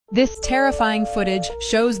This terrifying footage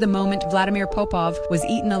shows the moment Vladimir Popov was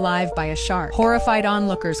eaten alive by a shark. Horrified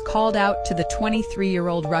onlookers called out to the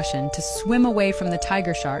 23-year-old Russian to swim away from the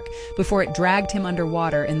tiger shark before it dragged him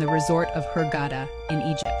underwater in the resort of Hurghada in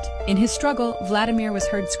Egypt. In his struggle, Vladimir was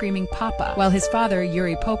heard screaming "Papa," while his father,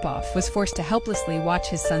 Yuri Popov, was forced to helplessly watch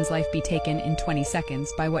his son's life be taken in 20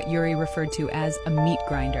 seconds by what Yuri referred to as a meat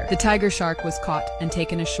grinder. The tiger shark was caught and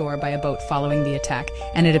taken ashore by a boat following the attack,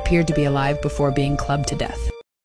 and it appeared to be alive before being clubbed to death.